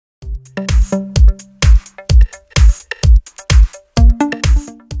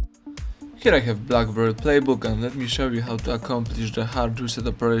Here I have BLACKBERRY PlayBook, and let me show you how to accomplish the hard reset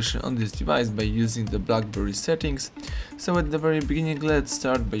operation on this device by using the BLACKBERRY settings. So at the very beginning, let's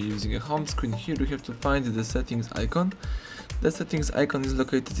start by using a home screen. Here you have to find the settings icon. The settings icon is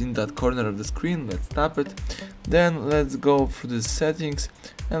located in that corner of the screen. Let's tap it. Then let's go through the settings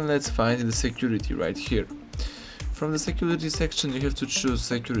and let's find the security right here. From the security section you have to choose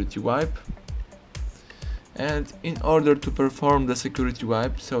security wipe. And in order to perform the security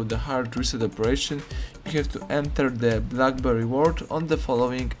wipe, so the hard reset operation, you have to enter the BLACKBERRY word on the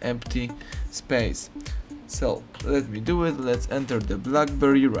following empty space. So let me do it. Let's enter the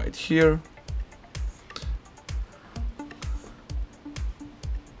BLACKBERRY right here.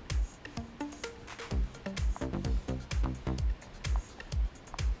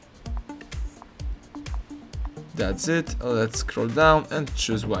 That's it. Let's scroll down and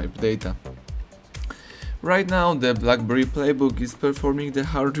choose wipe data. Right now the BLACKBERRY PlayBook is performing the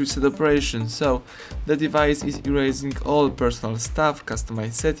hard reset operation, so the device is erasing all personal stuff,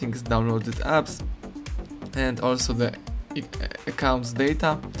 customized settings, downloaded apps, and also the account's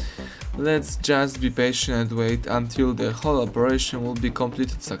data. Let's just be patient and wait until the whole operation will be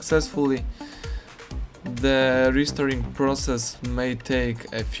completed successfully. The restoring process may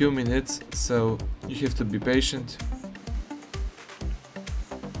take a few minutes, so you have to be patient.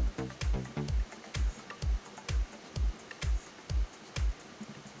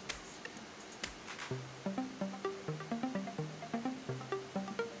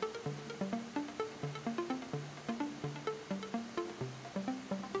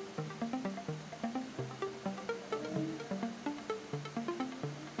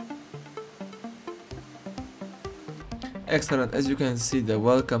 Excellent, as you can see the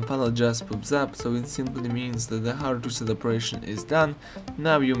welcome panel just pops up, so it simply means that the hard reset operation is done.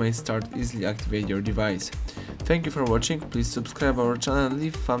 Now you may start easily activate your device. Thank you for watching, please subscribe our channel and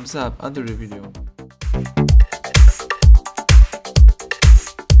leave thumbs up under the video.